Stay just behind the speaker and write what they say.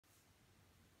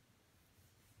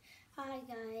Hi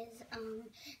guys.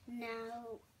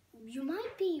 Now you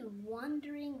might be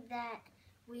wondering that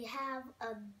we have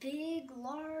a big,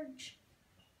 large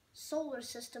solar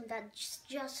system that's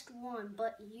just one,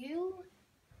 but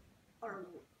are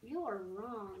you are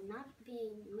wrong. Not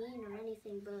being mean or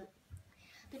anything, but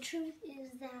the truth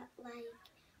is that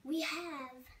we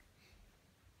have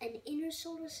an inner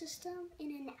solar system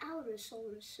and an outer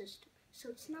solar system. So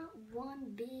it's not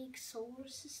one big solar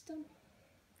system.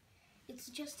 It's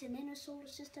just an inner solar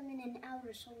system and an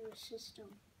outer solar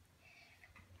system.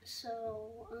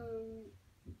 So,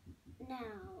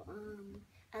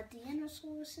 at the inner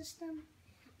solar system,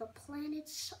 the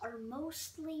planets are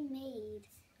mostly made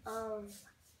of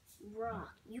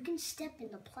rock. You can step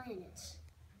in the planets.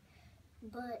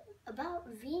 But about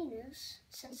Venus,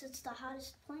 since it's the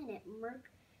hottest planet,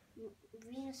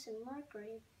 Venus and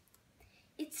Mercury,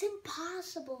 it's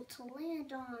impossible to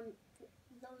land on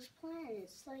those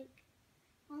planets.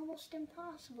 Almost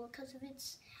impossible because of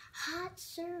its hot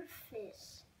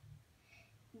surface.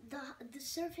 The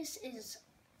surface is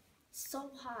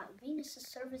so hot. Venus's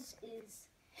surface is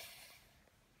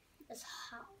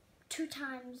hot,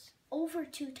 over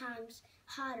two times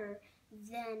hotter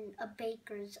than a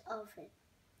baker's oven.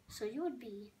 So you would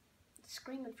be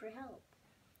screaming for help.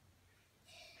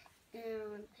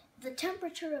 And the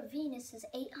temperature of Venus is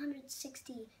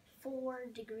 864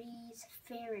 degrees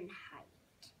Fahrenheit.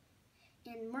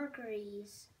 And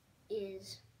Mercury's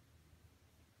is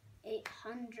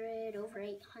 800, over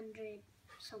 800,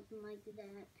 something like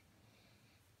that.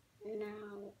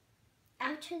 Now,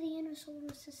 out to the inner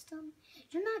solar system,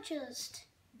 you're not just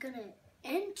gonna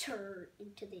enter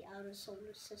into the outer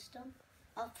solar system.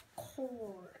 Of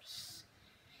course,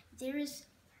 there is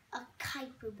a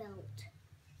Kuiper belt.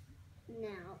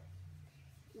 Now,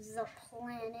 the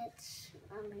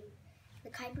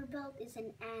Kuiper belt is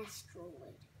an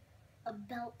asteroid, a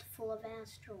belt full of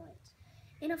asteroids.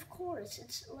 And of course,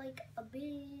 it's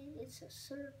it's a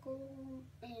circle,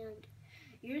 and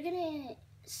you're gonna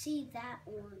see that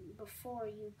one before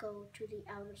you go to the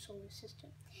outer solar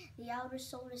system. The outer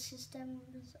solar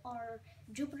systems are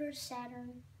Jupiter,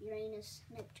 Saturn, Uranus,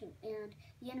 Neptune, and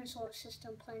the inner solar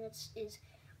system planets is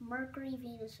Mercury,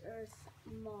 Venus, Earth,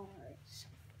 Mars.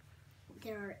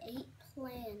 There are 8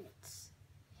 planets,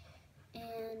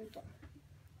 and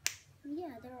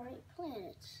yeah, there are 8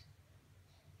 planets.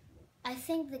 I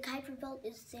think the Kuiper belt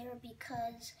is there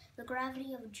because the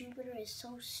gravity of Jupiter is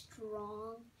so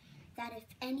strong that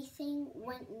if anything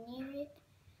went near it,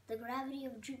 the gravity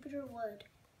of Jupiter would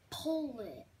pull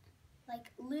it.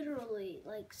 Literally,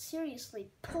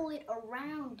 seriously, pull it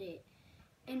around it.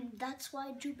 And that's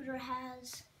why Jupiter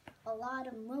has a lot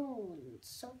of moons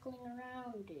circling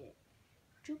around it.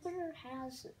 Jupiter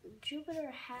has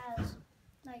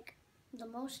the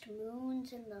most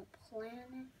moons in the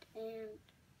planet, and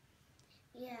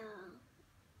yeah,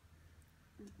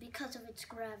 because of its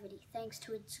gravity, thanks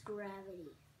to its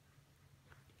gravity.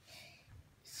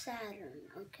 Saturn,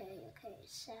 okay,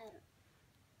 Saturn.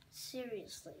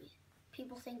 Seriously,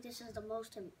 people think this is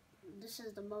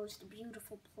the most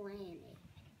beautiful planet.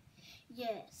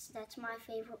 Yes, that's my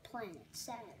favorite planet,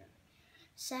 Saturn.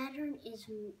 Saturn's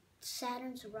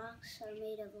rocks are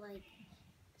made of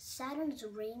Saturn's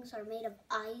rings are made of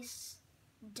ice,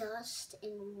 dust,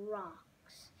 and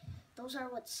rocks. Those are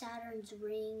what Saturn's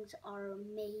rings are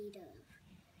made of.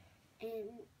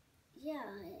 And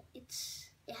yeah, it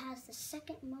has the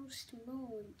second most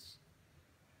moons.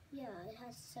 Yeah, it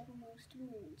has the second most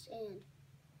moons. And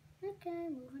okay,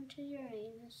 moving to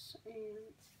Uranus.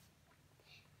 And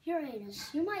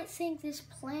Uranus, you might think this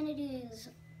planet is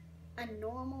a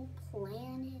normal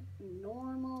planet,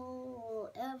 normal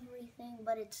everything,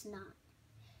 but it's not.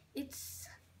 It's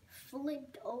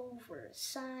flipped over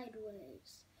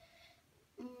sideways.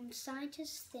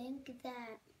 Scientists think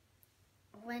that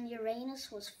when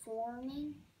Uranus was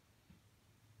forming,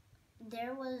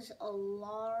 there was a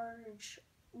large,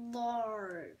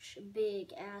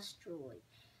 big asteroid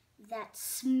that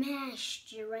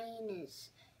smashed Uranus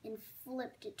and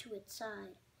flipped it to its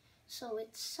side. So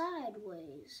it's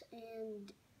sideways,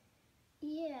 and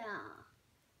yeah,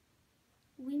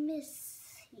 we miss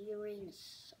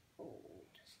Uranus'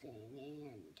 old thing,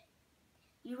 and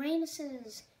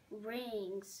Uranus's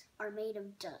rings are made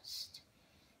of dust.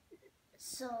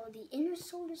 So the inner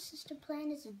solar system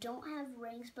planets don't have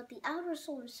rings, but the outer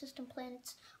solar system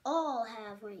planets all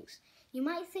have rings. You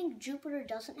might think Jupiter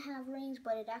doesn't have rings,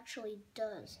 but it actually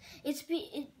does.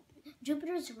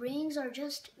 Jupiter's rings are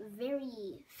just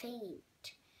very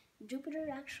faint. Jupiter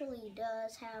actually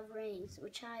does have rings,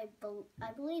 which I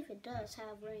believe it does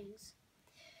have rings.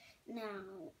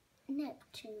 Now,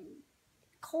 Neptune.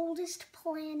 coldest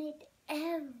planet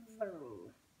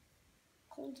ever.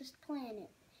 Coldest planet.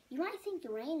 You might think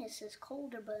Uranus is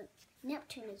colder, but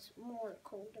Neptune is more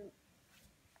colder.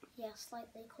 Yeah,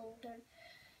 slightly colder.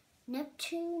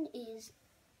 Neptune is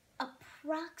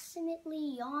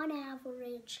approximately, on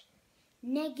average,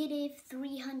 negative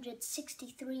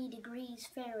 363 degrees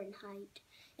Fahrenheit.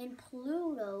 And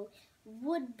Pluto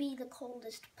would be the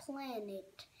coldest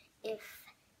planet if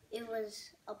it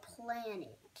was a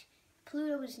planet.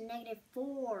 Pluto is negative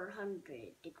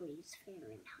 400 degrees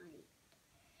Fahrenheit.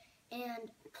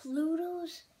 And Pluto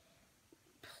is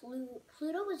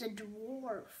a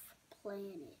dwarf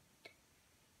planet.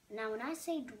 Now, when I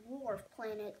say dwarf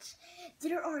planets,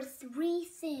 there are 3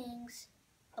 things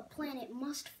a planet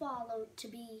must follow to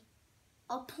be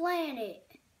a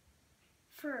planet.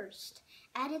 First,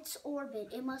 at its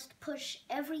orbit, it must push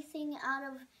everything out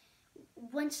of...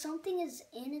 When something is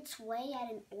in its way at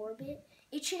an orbit,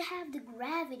 it should have the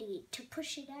gravity to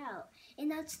push it out. And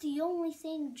that's the only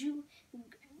thing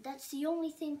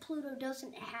Pluto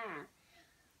doesn't have.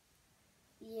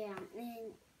 Yeah,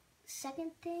 and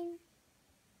second thing,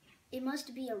 it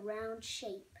must be a round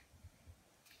shape.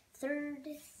 Third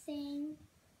thing,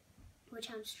 which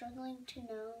I'm struggling to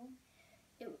know,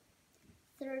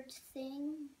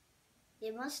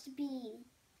 it must be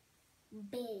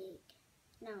big.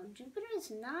 Now, Jupiter is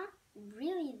not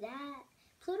really that,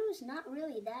 Pluto is not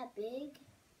really that big,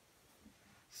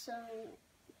 so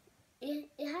it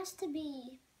has to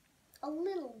be a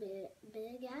little bit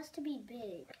big, it has to be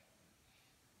big.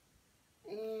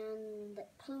 And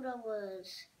Pluto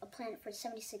was a planet for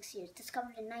 76 years,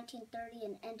 discovered in 1930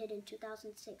 and ended in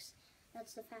 2006.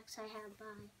 That's the facts I have.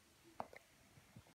 Bye.